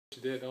She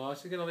did. Oh,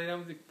 she's gonna lay down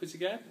with the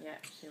pussycat? Yeah,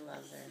 she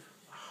loves her.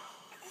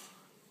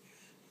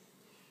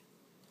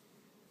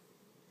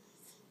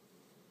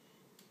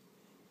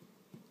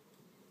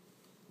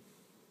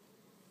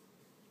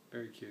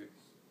 Very cute.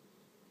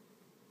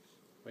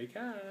 Wake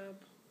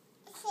up.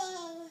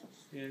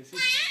 Yeah, It's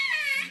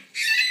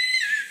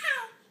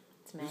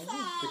Maggie.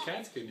 The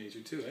cat's good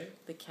natured too, eh?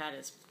 The cat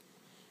is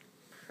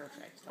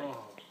perfect. Like,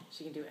 Oh.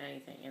 she can do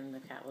anything, and the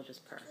cat will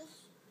just purr.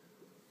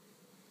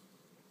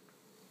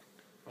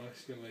 Oh,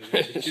 she's gonna lay down.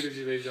 It's cute if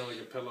she lays down like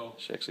a pillow.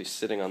 She's actually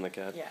sitting on the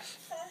cat. Yeah.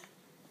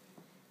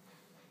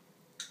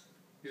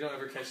 You don't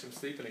ever catch them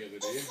sleeping together,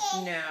 do you?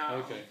 No.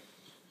 Okay.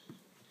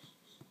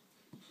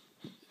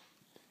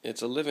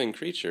 It's a living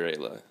creature,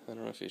 Ayla. I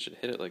don't know if you should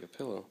hit it like a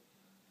pillow.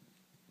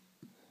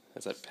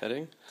 Is that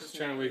petting? Just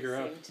trying to wake her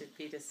up. Seem to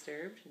be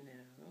disturbed? No.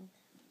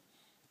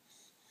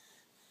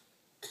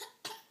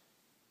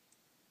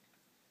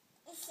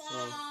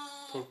 Oh,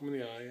 poke him in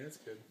the eye. That's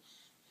good.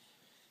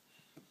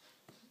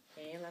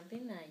 Ayla, be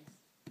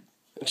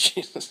nice.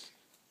 Jesus.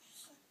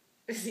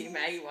 See,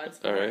 Maggie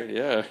wants more. Alright,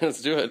 yeah,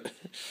 let's do it.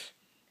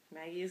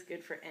 Maggie is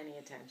good for any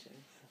attention.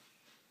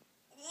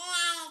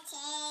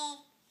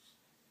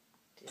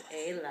 To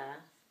Ayla,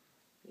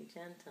 be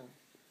gentle.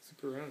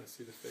 Super around to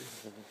see the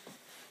face.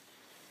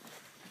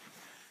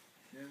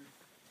 Yeah.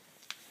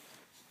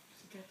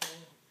 She got the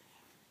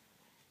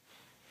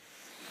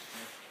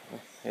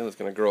Ayla's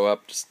gonna grow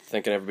up just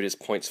thinking everybody just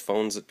points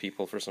phones at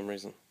people for some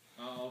reason.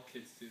 Oh, all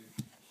kids do.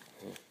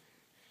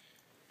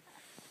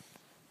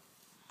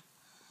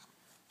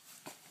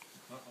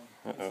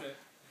 Uh-oh. Uh-oh. That's it.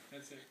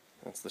 That's it.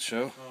 That's the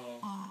show.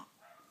 Oh.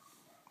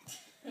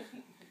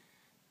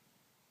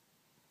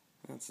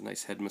 That's a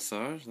nice head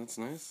massage. That's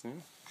nice, yeah.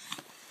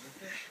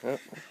 Yep.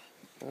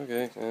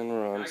 Okay, and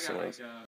we're on. I got So like